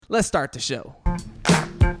let's start the show.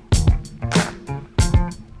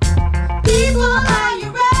 People, are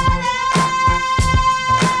you ready?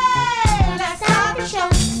 Let's start the show.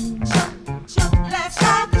 Let's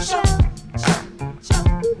start the show.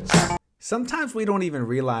 Sometimes we don't even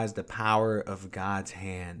realize the power of God's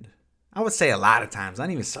hand. I would say a lot of times, not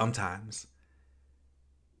even sometimes.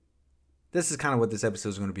 This is kind of what this episode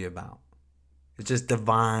is going to be about. It's just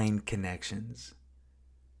divine connections,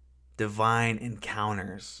 divine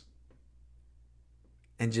encounters,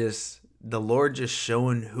 and just the Lord just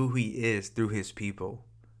showing who he is through his people,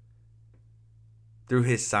 through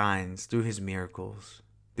his signs, through his miracles,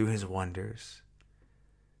 through his wonders.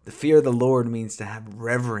 The fear of the Lord means to have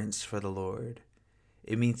reverence for the Lord.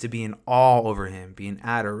 It means to be in awe over him, be in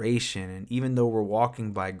adoration. And even though we're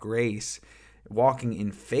walking by grace, walking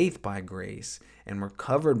in faith by grace, and we're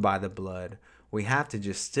covered by the blood, we have to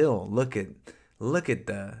just still look at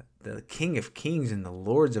the King of Kings and the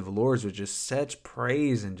Lords of Lords with just such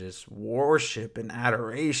praise and just worship and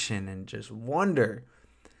adoration and just wonder.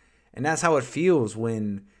 And that's how it feels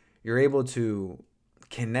when you're able to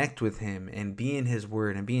connect with him and be in his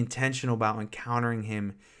word and be intentional about encountering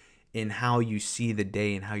him in how you see the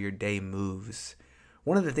day and how your day moves.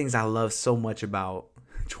 One of the things I love so much about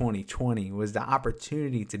 2020 was the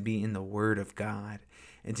opportunity to be in the word of God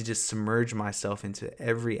and to just submerge myself into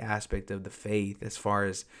every aspect of the faith, as far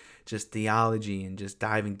as just theology and just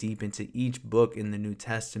diving deep into each book in the New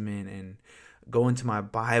Testament and going to my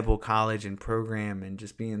Bible college and program and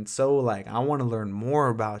just being so like, I want to learn more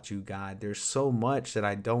about you, God. There's so much that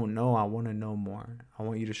I don't know. I want to know more. I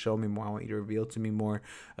want you to show me more. I want you to reveal to me more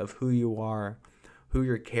of who you are, who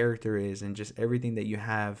your character is, and just everything that you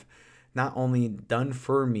have not only done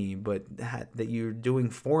for me, but that you're doing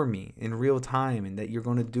for me in real time, and that you're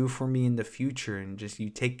going to do for me in the future. And just, you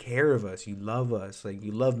take care of us. You love us. Like,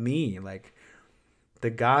 you love me. Like, the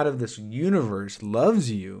God of this universe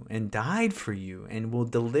loves you and died for you and will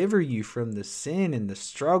deliver you from the sin and the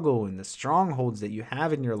struggle and the strongholds that you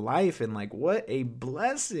have in your life. And like, what a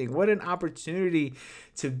blessing, what an opportunity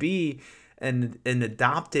to be an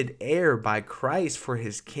adopted heir by Christ for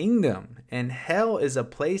his kingdom. And hell is a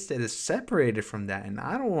place that is separated from that. And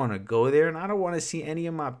I don't want to go there, and I don't want to see any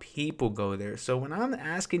of my people go there. So when I'm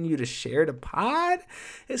asking you to share the pod,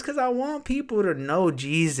 it's because I want people to know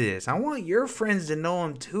Jesus. I want your friends to know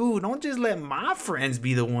him too. Don't just let my friends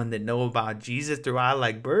be the one that know about Jesus through I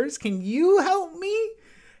Like Birds. Can you help me?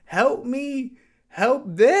 Help me help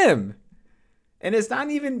them. And it's not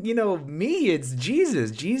even, me, it's Jesus.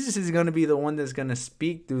 Jesus is going to be the one that's going to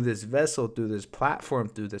speak through this vessel, through this platform,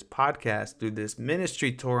 through this podcast, through this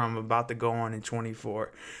ministry tour I'm about to go on in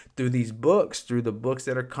 24, through these books, through the books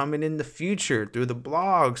that are coming in the future, through the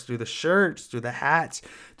blogs, through the shirts, through the hats,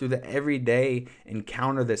 through the everyday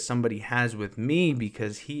encounter that somebody has with me,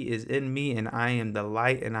 because he is in me and I am the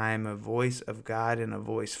light and I am a voice of God and a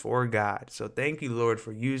voice for God. So thank you, Lord,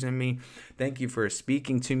 for using me. Thank you for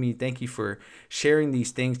speaking to me. Thank you for sharing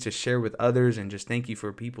these things to share with others, and just thank you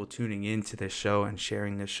for people tuning into this show and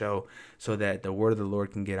sharing this show so that the word of the Lord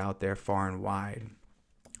can get out there far and wide.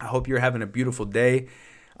 I hope you're having a beautiful day.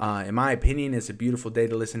 In my opinion, it's a beautiful day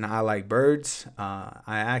to listen to I Like Birds. I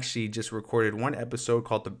actually just recorded one episode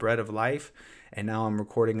called The Bread of Life, and now I'm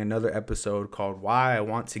recording another episode called Why I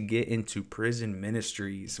Want to Get into Prison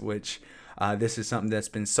Ministries, which this is something that's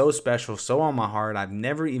been so special, so on my heart. I've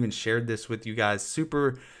never even shared this with you guys.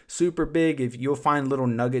 Super, super big. If you'll find little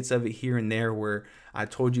nuggets of it here and there where I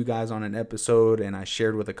told you guys on an episode, and I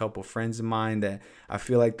shared with a couple friends of mine, that I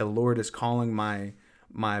feel like the Lord is calling my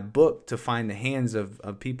book to find the hands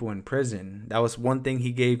of people in prison. That was one thing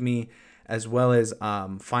he gave me, as well as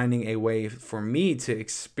finding a way for me to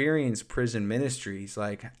experience prison ministries.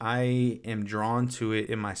 Like, I am drawn to it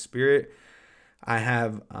in my spirit. I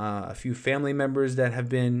have a few family members that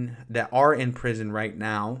are in prison right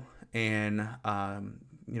now, and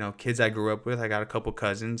kids I grew up with. I got a couple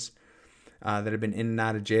cousins that have been in and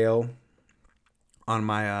out of jail. On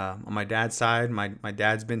my dad's side, my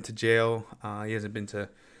dad's been to jail. He hasn't been to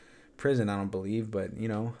prison, I don't believe, but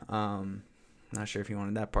not sure if he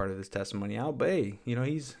wanted that part of his testimony out. But hey,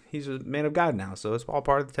 he's a man of God now, so it's all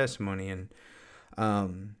part of the testimony. And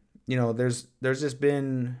there's just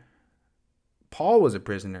been. Paul was a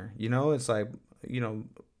prisoner. It's like,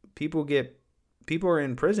 people are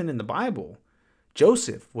in prison in the Bible.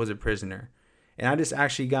 Joseph was a prisoner. And I just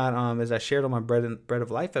actually got, as I shared on my Bread of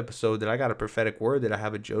Life episode, that I got a prophetic word that I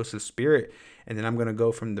have a Joseph spirit, and then I'm going to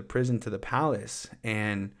go from the prison to the palace.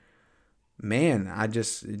 And man, it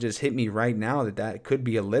just hit me right now that could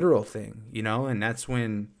be a literal thing, and that's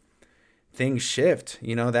when things shift.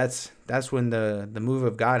 That's when the move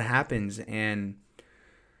of God happens. And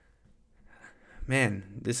man,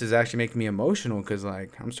 this is actually making me emotional because,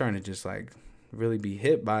 like, I'm starting to just, like, really be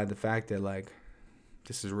hit by the fact that, like,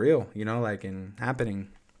 this is real, like, and happening.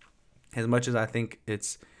 As much as I think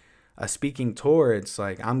it's a speaking tour, it's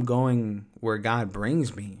like I'm going where God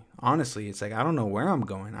brings me. Honestly, it's like I don't know where I'm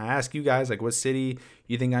going. I ask you guys, like, what city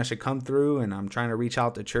you think I should come through, and I'm trying to reach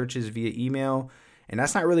out to churches via email, and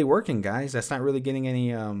that's not really working, guys. That's not really getting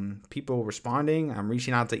any people responding. I'm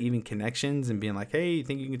reaching out to even connections and being like, hey, you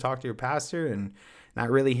think you can talk to your pastor, and not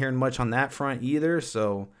really hearing much on that front either.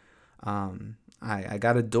 So I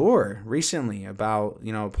got a door recently about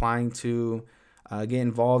applying to get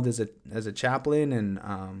involved as a chaplain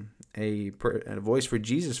and a voice for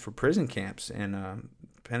Jesus for prison camps and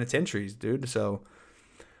penitentiaries, dude. So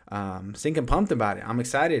stinking pumped about it. I'm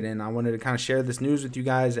excited, and I wanted to kind of share this news with you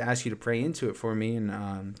guys, ask you to pray into it for me,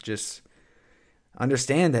 and just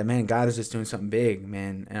understand that, man, God is just doing something big,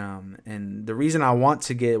 man. And the reason I want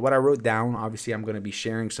to get what I wrote down, obviously I'm going to be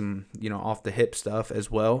sharing some, off the hip stuff as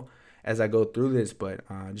well as I go through this, but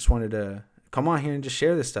I just wanted to come on here and just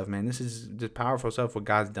share this stuff, man. This is just powerful stuff, what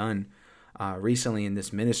God's done recently in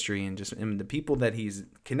this ministry, and just in the people that he's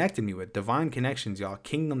connected me with. Divine connections, y'all.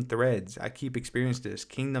 Kingdom threads. I keep experiencing this.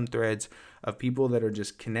 Kingdom threads of people that are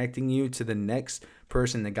just connecting you to the next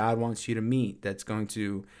person that God wants you to meet, that's going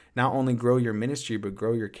to not only grow your ministry, but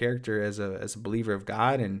grow your character as a believer of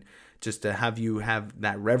God, and just to have you have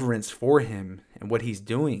that reverence for him and what he's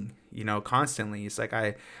doing, constantly. It's like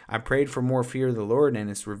I prayed for more fear of the Lord, and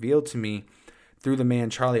it's revealed to me through the man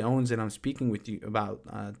Charlie Owens that I'm speaking with you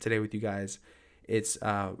about today with you guys. It's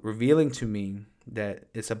revealing to me that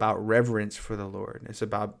it's about reverence for the Lord. It's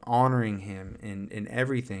about honoring him in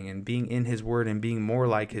everything, and being in his word and being more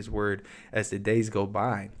like his word as the days go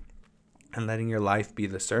by, and letting your life be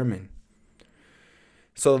the sermon.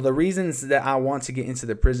 So the reasons that I want to get into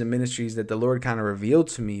the prison ministries that the Lord kind of revealed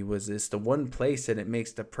to me was this: the one place that it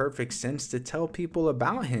makes the perfect sense to tell people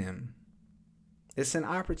about him. It's an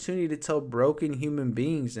opportunity to tell broken human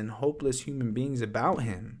beings and hopeless human beings about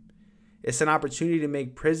him. It's an opportunity to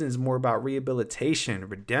make prisons more about rehabilitation,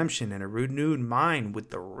 redemption, and a renewed mind with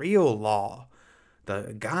the real law,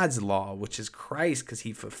 the God's law, which is Christ, because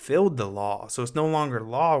he fulfilled the law. So it's no longer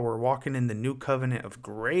law. We're walking in the new covenant of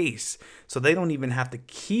grace. So they don't even have to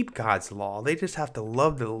keep God's law. They just have to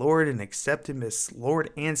love the Lord and accept him as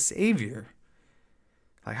Lord and Savior.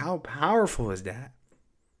 Like, how powerful is that?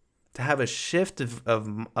 To have a shift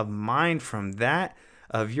of mind from that,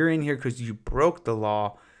 of you're in here because you broke the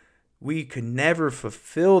law. We could never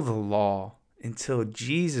fulfill the law until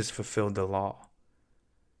Jesus fulfilled the law.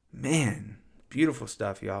 Man, beautiful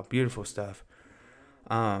stuff, y'all. Beautiful stuff.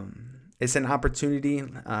 It's an opportunity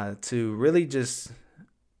to really just,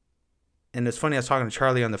 and it's funny, I was talking to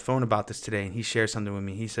Charlie on the phone about this today, and he shared something with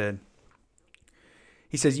me. He says,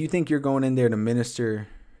 you think you're going in there to minister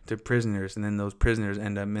to prisoners, and then those prisoners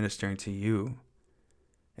end up ministering to you.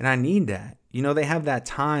 And I need that. They have that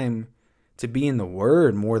time to be in the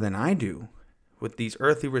word more than I do, with these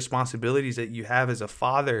earthly responsibilities that you have as a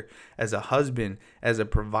father, as a husband, as a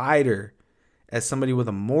provider, as somebody with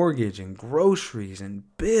a mortgage and groceries and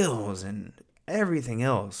bills and everything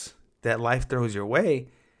else that life throws your way.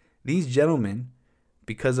 These gentlemen,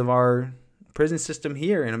 because of our prison system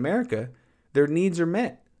here in America, their needs are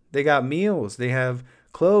met. They got meals, they have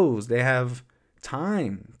clothes, they have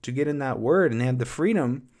time to get in that word, and they have the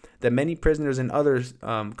freedom that many prisoners in other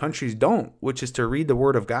countries don't, which is to read the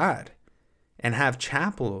word of God and have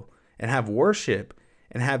chapel and have worship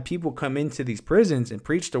and have people come into these prisons and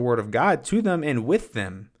preach the word of God to them and with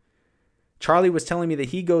them. Charlie was telling me that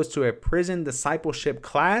he goes to a prison discipleship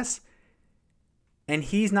class, and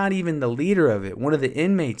he's not even the leader of it. One of the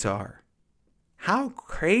inmates are. How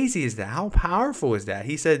crazy is that? How powerful is that?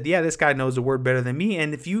 He said, yeah, this guy knows the word better than me.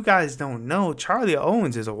 And if you guys don't know, Charlie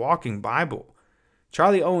Owens is a walking Bible.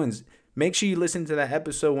 Charlie Owens, make sure you listen to that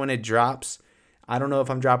episode when it drops. I don't know if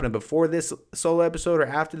I'm dropping it before this solo episode or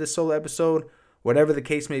after this solo episode, whatever the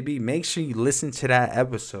case may be. Make sure you listen to that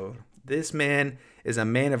episode. This man is a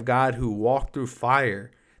man of God who walked through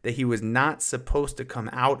fire that he was not supposed to come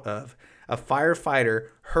out of. A firefighter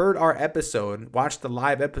heard our episode, watched the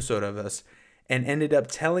live episode of us, and ended up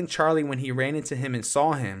telling Charlie when he ran into him and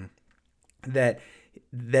saw him that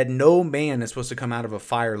no man is supposed to come out of a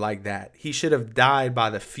fire like that. He should have died by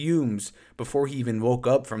the fumes before he even woke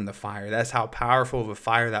up from the fire. That's how powerful of a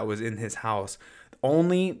fire that was in his house.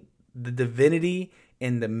 Only the divinity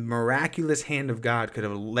and the miraculous hand of God could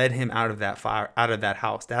have led him out of that fire, out of that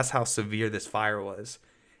house. That's how severe this fire was.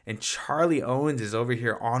 And Charlie Owens is over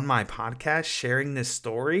here on my podcast sharing this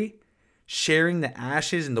story, sharing the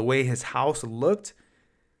ashes and the way his house looked.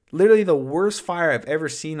 Literally the worst fire I've ever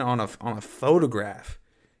seen on a photograph.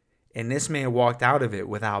 And this man walked out of it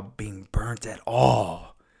without being burnt at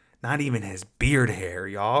all. Not even his beard hair,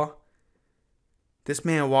 y'all. This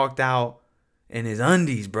man walked out in his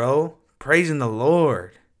undies, bro, praising the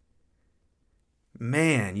Lord.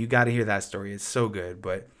 Man, you got to hear that story. It's so good.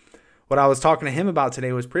 But what I was talking to him about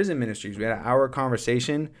today was prison ministries. We had an hour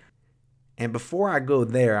conversation. And before I go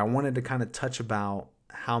there, I wanted to kind of touch about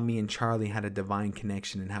how me and Charlie had a divine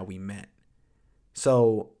connection and how we met.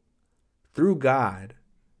 So, through God,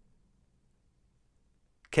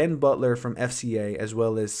 Ken Butler from FCA, as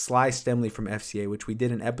well as Sly Stemley from FCA, which we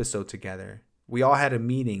did an episode together, we all had a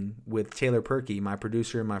meeting with Taylor Perky, my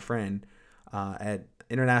producer and my friend, at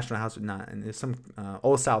International House of Not, and there's some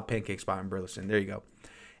Old South pancake spot in Burleson. There you go.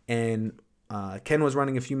 And Ken was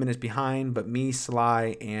running a few minutes behind, but me,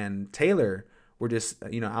 Sly, and Taylor were just,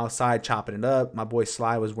 outside chopping it up. My boy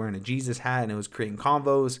Sly was wearing a Jesus hat, and it was creating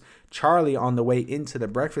convos. Charlie, on the way into the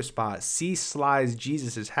breakfast spot, sees Sly's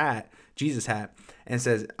Jesus hat, and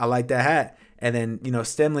says, "I like that hat." And then,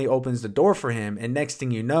 Stemley opens the door for him, and next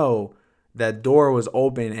thing you know, that door was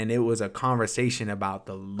open, and it was a conversation about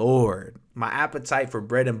the Lord. My appetite for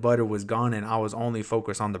bread and butter was gone, and I was only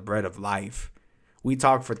focused on the bread of life. We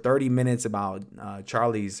talked for 30 minutes about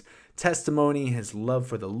Charlie's testimony, his love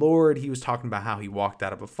for the Lord. He was talking about how he walked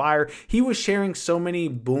out of a fire. He was sharing so many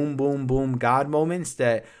boom, boom, boom God moments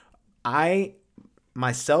that I,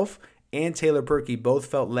 myself, and Taylor Perky both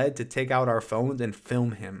felt led to take out our phones and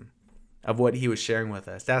film him of what he was sharing with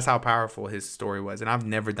us. That's how powerful his story was. And I've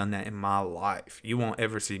never done that in my life. You won't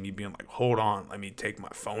ever see me being like, hold on, let me take my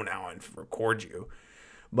phone out and record you.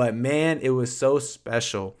 But man, it was so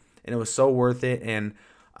special and it was so worth it. And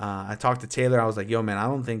I talked to Taylor. I was like, yo, man, I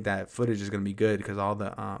don't think that footage is going to be good because all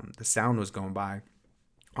the sound was going by.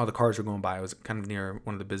 All the cars were going by. It was kind of near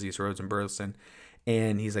one of the busiest roads in Burleson.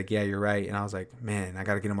 And he's like, yeah, you're right. And I was like, man, I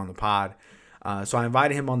got to get him on the pod. So I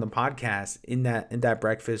invited him on the podcast in that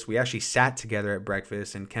breakfast. We actually sat together at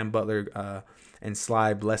breakfast, and Ken Butler and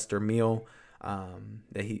Sly blessed their meal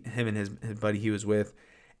that him and his buddy he was with.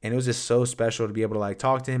 And it was just so special to be able to like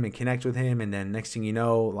talk to him and connect with him. And then next thing you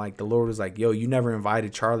know, like the Lord was like, yo, you never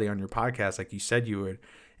invited Charlie on your podcast like you said you would.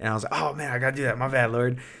 And I was like, oh man, I got to do that. My bad,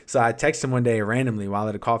 Lord. So I texted him one day randomly while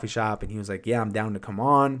at a coffee shop, and he was like, yeah, I'm down to come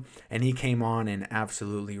on. And he came on and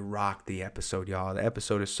absolutely rocked the episode, y'all. The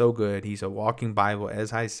episode is so good. He's a walking Bible,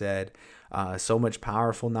 as I said. So much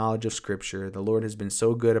powerful knowledge of scripture. The Lord has been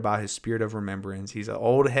so good about his spirit of remembrance. He's an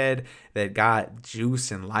old head that got juice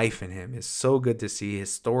and life in him. It's so good to see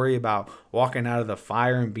his story about walking out of the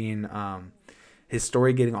fire and being, his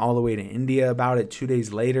story getting all the way to India about it 2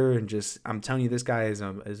 days later. And just, I'm telling you, this guy is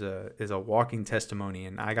a walking testimony.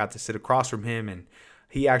 And I got to sit across from him, and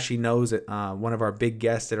he actually knows that one of our big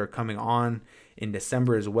guests that are coming on in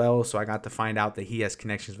December as well. So I got to find out that he has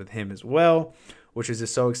connections with him as well, which is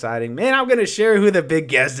just so exciting. Man, I'm going to share who the big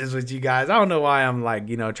guest is with you guys. I don't know why I'm like,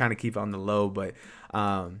 trying to keep it on the low, but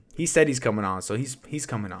he said he's coming on. So he's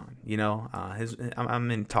coming on,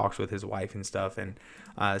 I'm in talks with his wife and stuff. And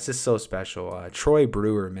it's just so special. Troy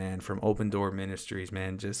Brewer, man, from Open Door Ministries,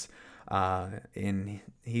 man, and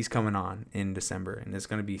he's coming on in December, and it's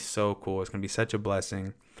going to be so cool. It's going to be such a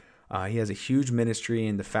blessing. He has a huge ministry,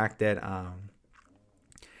 and the fact that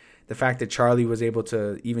Charlie was able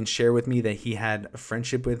to even share with me that he had a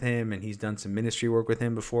friendship with him and he's done some ministry work with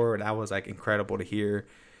him before, that was like incredible to hear.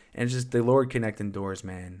 And just the Lord connecting doors,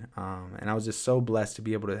 man. And I was just so blessed to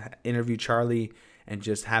be able to interview Charlie and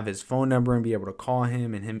just have his phone number and be able to call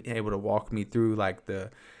him, and him able to walk me through like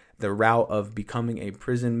the route of becoming a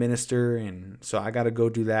prison minister. And so I got to go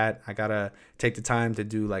do that. I got to take the time to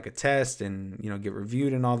do like a test and, get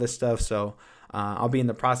reviewed and all this stuff. So I'll be in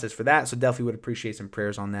the process for that. So definitely would appreciate some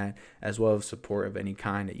prayers on that, as well as support of any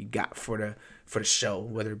kind that you got for the show,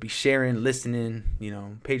 whether it be sharing, listening,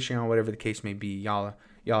 Patreon, whatever the case may be. Y'all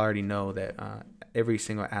already know that every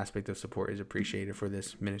single aspect of support is appreciated for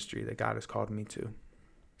this ministry that God has called me to.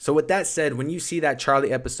 So with that said, when you see that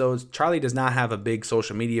Charlie episodes, Charlie does not have a big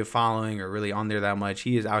social media following or really on there that much.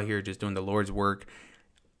 He is out here just doing the Lord's work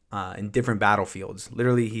in different battlefields.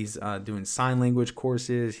 Literally, he's doing sign language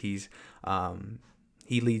courses. He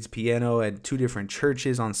leads piano at 2 different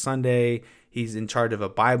churches on Sunday. He's in charge of a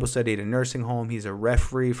Bible study at a nursing home. He's a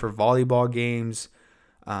referee for volleyball games.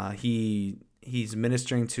 He's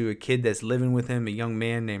ministering to a kid that's living with him, a young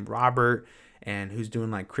man named Robert, and who's doing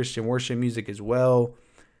like Christian worship music as well.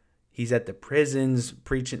 He's at the prisons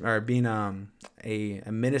preaching or being a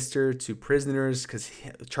minister to prisoners, because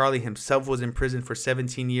Charlie himself was in prison for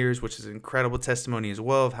 17 years, which is an incredible testimony as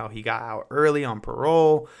well of how he got out early on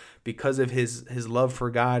parole, because of his love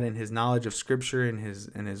for God and his knowledge of Scripture and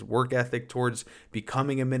his work ethic towards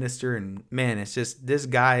becoming a minister. And man, it's just, this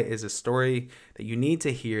guy is a story that you need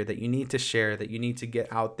to hear, that you need to share, that you need to get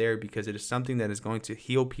out there, because it is something that is going to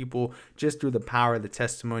heal people just through the power of the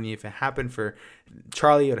testimony. If it happened for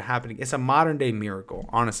Charlie, it would happen. It's a modern day miracle,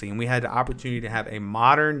 honestly. And we had the opportunity to have a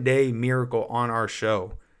modern day miracle on our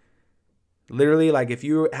show. Literally, like, if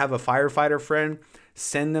you have a firefighter friend,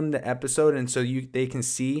 send them the episode, and so they can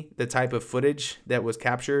see the type of footage that was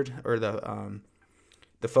captured, or the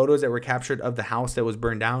photos that were captured of the house that was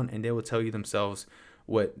burned down, and they will tell you themselves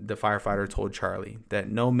what the firefighter told Charlie, that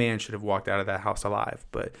no man should have walked out of that house alive,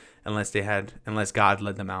 but unless God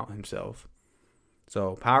led them out himself.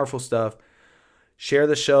 So powerful stuff. Share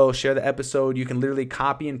the show, share the episode. You can literally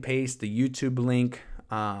copy and paste the YouTube link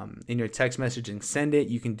in your text message and send it.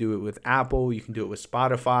 You can do it with Apple. You can do it with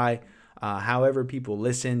Spotify. However people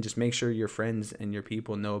listen, just make sure your friends and your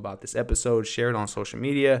people know about this episode. Share it on social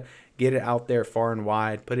media. Get it out there far and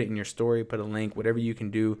wide. Put it in your story. Put a link. Whatever you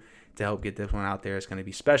can do to help get this one out there. It's going to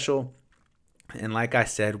be special. And like I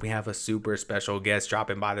said, we have a super special guest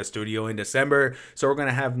dropping by the studio in December. So we're going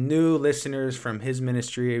to have new listeners from his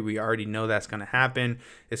ministry. We already know that's going to happen.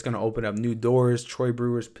 It's going to open up new doors. Troy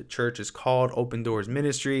Brewer's church is called Open Doors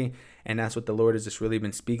Ministry. And that's what the Lord has just really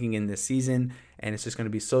been speaking in this season. And it's just going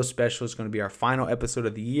to be so special. It's going to be our final episode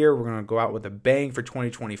of the year. We're going to go out with a bang for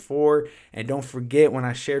 2024. And don't forget, when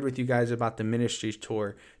I shared with you guys about the ministries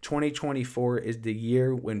tour, 2024 is the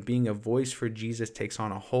year when being a voice for Jesus takes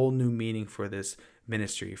on a whole new meaning for this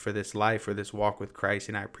ministry, for this life, for this walk with Christ.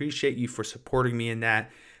 And I appreciate you for supporting me in that.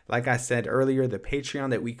 Like I said earlier, the Patreon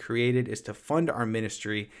that we created is to fund our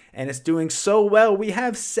ministry, and it's doing so well. We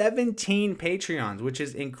have 17 Patreons, which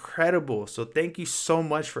is incredible. So thank you so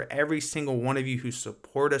much for every single one of you who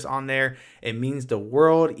support us on there. It means the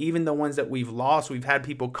world. Even the ones that we've lost, we've had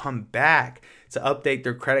people come back to update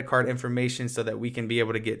their credit card information so that we can be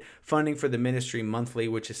able to get funding for the ministry monthly,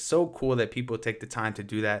 which is so cool that people take the time to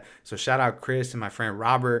do that. So shout out Chris and my friend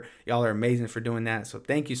Robert. Y'all are amazing for doing that. So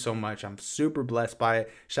thank you so much. I'm super blessed by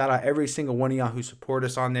it. Shout out every single one of y'all who support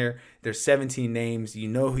us on there. There's 17 names. You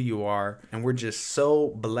know who you are. And we're just so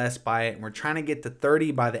blessed by it. And we're trying to get to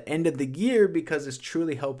 30 by the end of the year, because it's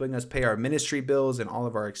truly helping us pay our ministry bills and all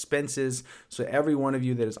of our expenses. So every one of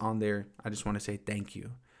you that is on there, I just want to say thank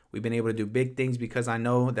you. We've been able to do big things because I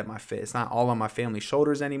know that it's not all on my family's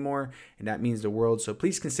shoulders anymore, and that means the world. So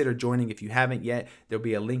please consider joining if you haven't yet. There'll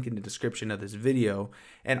be a link in the description of this video.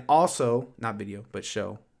 And also, not video, but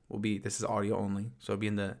show this is audio only. So it'll be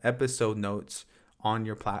in the episode notes on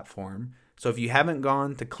your platform. So if you haven't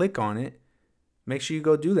gone to click on it, make sure you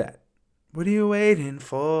go do that. What are you waiting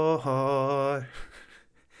for?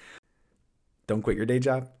 Don't quit your day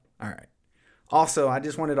job. All right. Also, I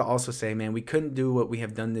just wanted to also say, man, we couldn't do what we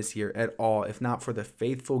have done this year at all if not for the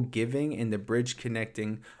faithful giving and the bridge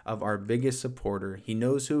connecting of our biggest supporter. He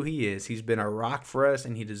knows who he is. He's been a rock for us,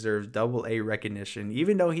 and he deserves AA recognition.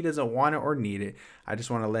 Even though he doesn't want it or need it, I just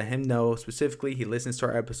want to let him know specifically, he listens to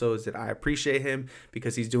our episodes, that I appreciate him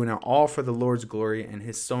because he's doing it all for the Lord's glory, and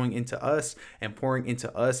his sowing into us and pouring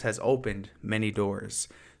into us has opened many doors.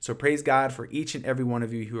 So praise God for each and every one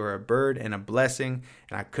of you who are a bird and a blessing,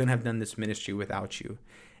 and I couldn't have done this ministry without you.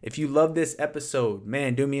 If you love this episode,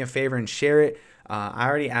 man, do me a favor and share it. I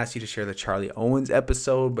already asked you to share the Charlie Owens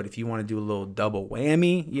episode, but if you want to do a little double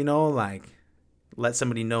whammy, like let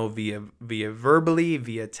somebody know via verbally,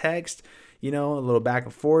 via text, a little back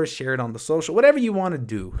and forth, share it on the social, whatever you want to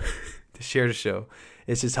do to share the show.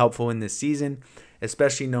 It's just helpful in this season,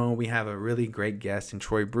 especially knowing we have a really great guest in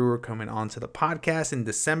Troy Brewer coming onto the podcast in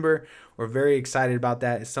December. We're very excited about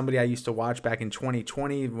that. It's somebody I used to watch back in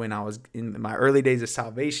 2020 when I was in my early days of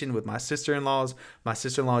salvation with my sister-in-laws. My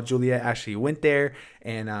sister-in-law, Juliet, actually went there,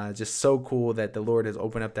 and just so cool that the Lord has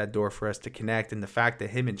opened up that door for us to connect. And the fact that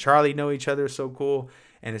him and Charlie know each other is so cool.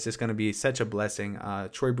 And it's just going to be such a blessing.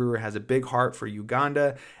 Troy Brewer has a big heart for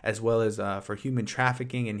Uganda as well as for human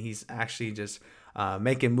trafficking. And he's actually just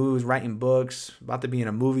making moves, writing books, about to be in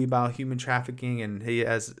a movie about human trafficking. And he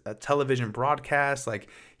has a television broadcast. Like,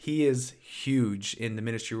 he is huge in the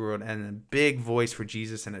ministry world and a big voice for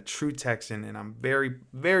Jesus and a true Texan. And I'm very,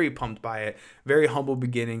 very pumped by it. Very humble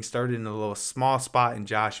beginning. Started in a little small spot in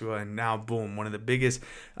Joshua. And now, boom, one of the biggest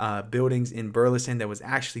buildings in Burleson that was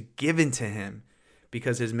actually given to him,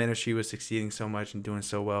 because his ministry was succeeding so much and doing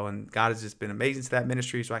so well. And God has just been amazing to that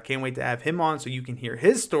ministry. So I can't wait to have him on so you can hear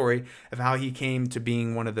his story of how he came to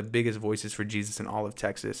being one of the biggest voices for Jesus in all of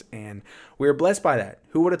Texas. And we're blessed by that.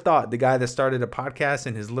 Who would have thought the guy that started a podcast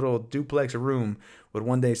in his little duplex room would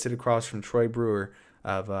one day sit across from Troy Brewer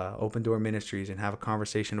of Open Door Ministries and have a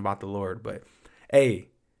conversation about the Lord? But hey,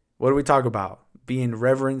 What do we talk about? Be in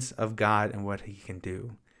reverence of God and what he can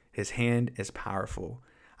do. His hand is powerful.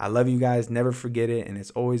 I love you guys. Never forget it. And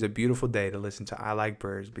it's always a beautiful day to listen to I Like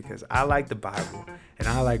Birds, because I like the Bible and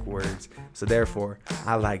I like words. So therefore,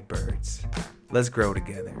 I like birds. Let's grow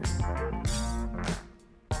together.